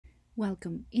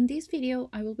Welcome. In this video,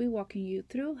 I will be walking you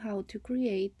through how to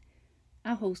create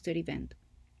a hosted event.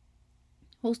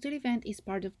 Hosted event is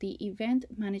part of the event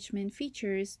management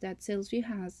features that SalesVu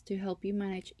has to help you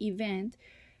manage event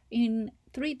in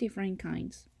 3 different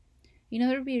kinds. In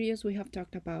other videos, we have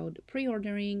talked about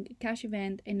pre-ordering, cash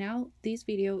event, and now this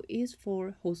video is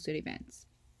for hosted events.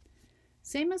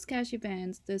 Same as cash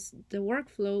events, the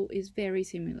workflow is very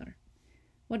similar.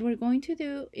 What we're going to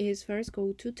do is first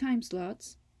go to time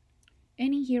slots,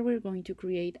 and in here we're going to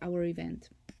create our event.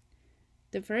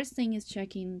 The first thing is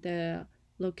checking the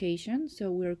location, so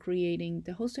we're creating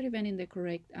the hosted event in the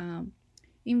correct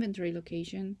inventory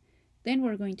location. Then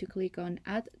we're going to click on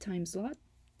add time slot,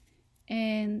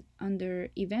 and under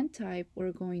event type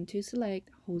we're going to select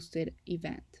hosted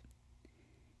event.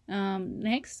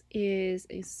 Next is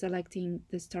selecting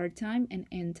the start time and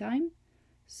end time.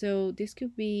 So this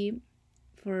could be,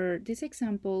 for this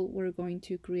example, we're going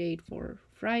to create for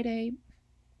Friday.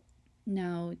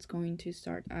 Now it's going to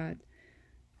start at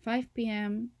 5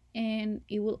 p.m. and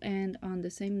it will end on the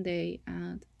same day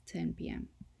at 10 p.m.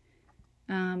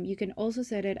 You can also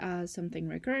set it as something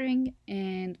recurring,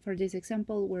 and for this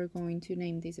example we're going to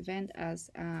name this event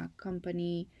as a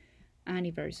company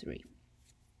anniversary.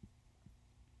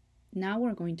 Now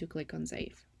we're going to click on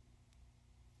save.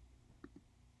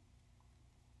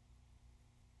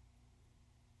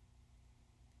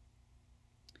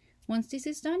 Once this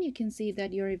is done, you can see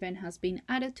that your event has been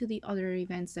added to the other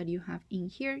events that you have in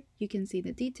here. You can see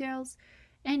the details,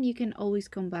 and you can always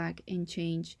come back and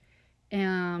change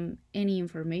any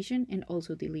information and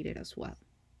also delete it as well.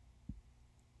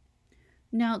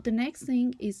 Now, the next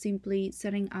thing is simply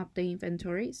setting up the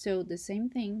inventory. So the same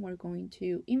thing, we're going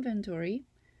to inventory,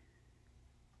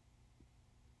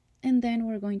 and then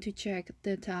we're going to check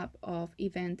the tab of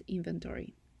event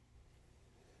inventory.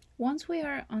 Once we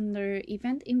are under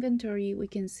event inventory, we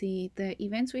can see the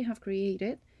events we have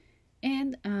created,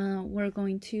 and we're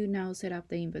going to now set up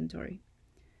the inventory.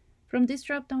 From this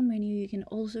drop-down menu, you can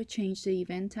also change the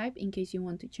event type in case you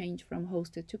want to change from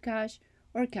hosted to cash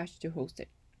or cash to hosted.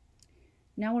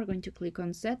 Now we're going to click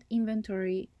on set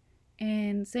inventory,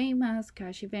 and same as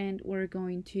cash event, we're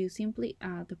going to simply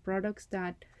add the products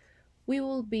that we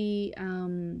will be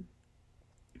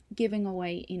giving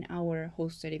away in our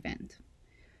hosted event.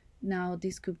 Now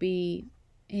this could be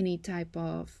any type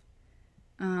of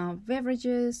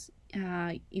beverages.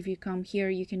 If you come here,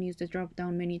 you can use the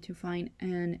drop-down menu to find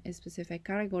a specific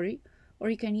category, or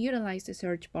you can utilize the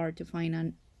search bar to find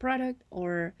a product,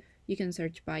 or you can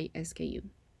search by SKU.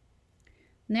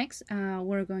 Next,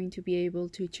 we're going to be able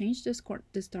to change the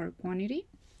start quantity.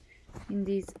 In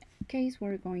this case,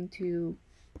 we're going to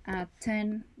add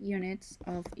 10 units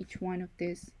of each one of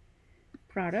these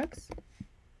products.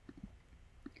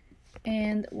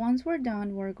 And once we're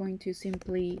done, we're going to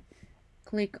simply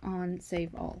click on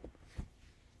Save All.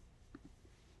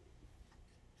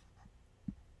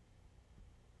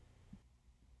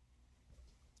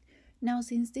 Now,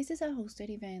 since this is a hosted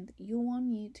event, you won't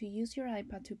need to use your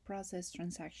iPad to process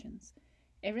transactions.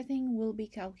 Everything will be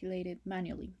calculated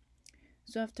manually.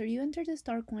 So after you enter the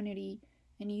start quantity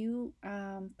and you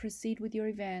proceed with your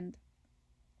event,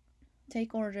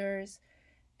 take orders,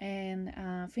 and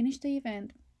finish the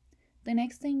event, the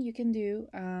next thing you can do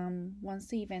once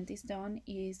the event is done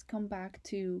is come back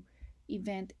to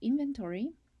event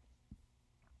inventory,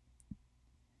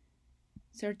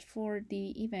 search for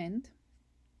the event,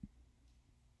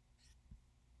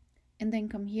 and then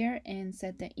come here and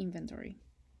set the inventory.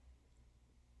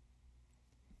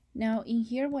 Now in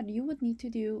here, what you would need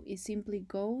to do is simply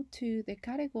go to the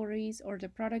categories or the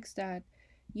products that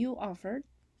you offered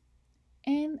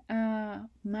and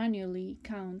manually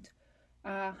count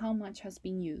how much has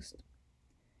been used.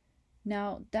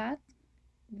 Now that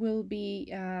will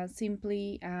be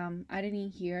simply added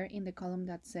in here in the column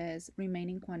that says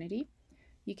remaining quantity.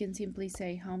 You can simply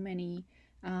say how many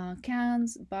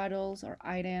cans, bottles, or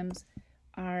items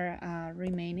are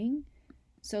remaining,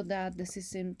 so that the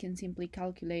system can simply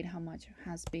calculate how much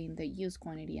has been the use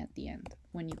quantity at the end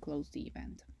when you close the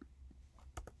event.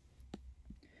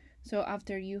 So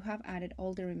after you have added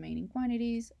all the remaining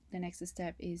quantities, the next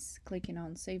step is clicking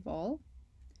on Save All.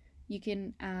 You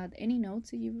can add any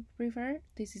notes that you prefer.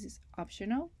 This is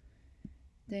optional.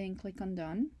 Then click on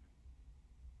Done.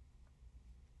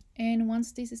 And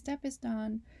once this step is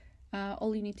done,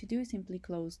 all you need to do is simply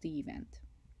close the event.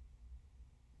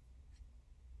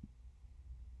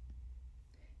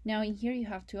 Now in here you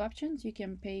have 2 options. You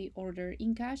can pay order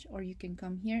in cash, or you can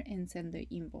come here and send the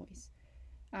invoice.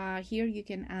 Here you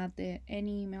can add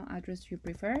any email address you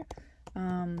prefer,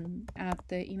 add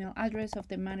the email address of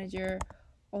the manager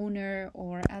owner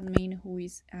or admin who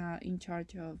is in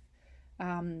charge of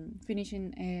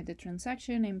finishing the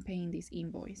transaction and paying this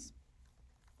invoice.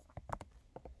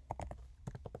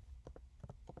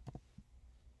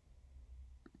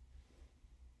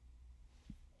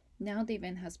 Now the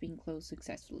event has been closed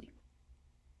successfully.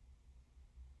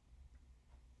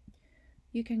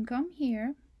 You can come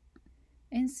here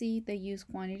and see the use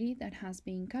quantity that has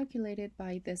been calculated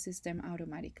by the system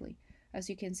automatically. As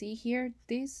you can see here,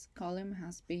 this column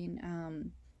has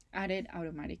been added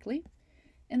automatically.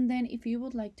 And then if you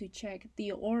would like to check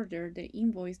the order, the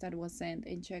invoice that was sent,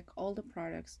 and check all the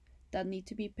products that need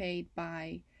to be paid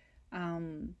by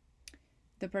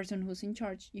the person who's in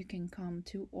charge, you can come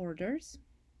to orders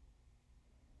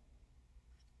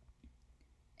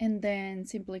and then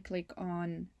simply click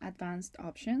on advanced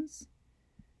options,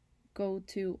 go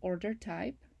to order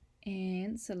type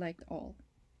and select all.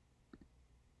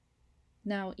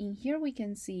 Now in here we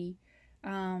can see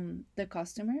the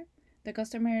customer. The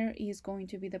customer is going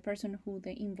to be the person who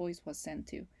the invoice was sent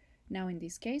to. Now in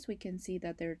this case we can see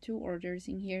that there are two orders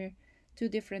in here, two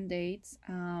different dates.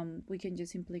 We can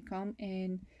just simply come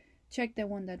and check the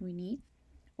one that we need.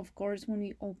 Of course, when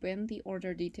we open the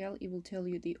order detail, it will tell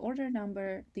you the order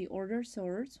number, the order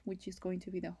source, which is going to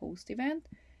be the host event,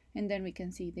 and then we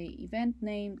can see the event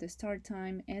name, the start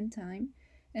time, end time,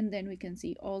 and then we can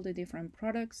see all the different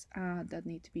products that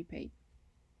need to be paid.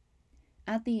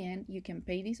 At the end, you can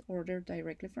pay this order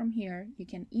directly from here. You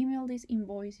can email this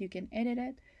invoice, you can edit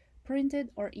it, print it,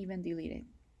 or even delete it.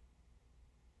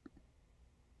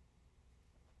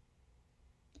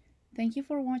 Thank you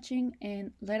for watching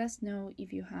and let us know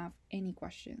if you have any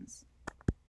questions.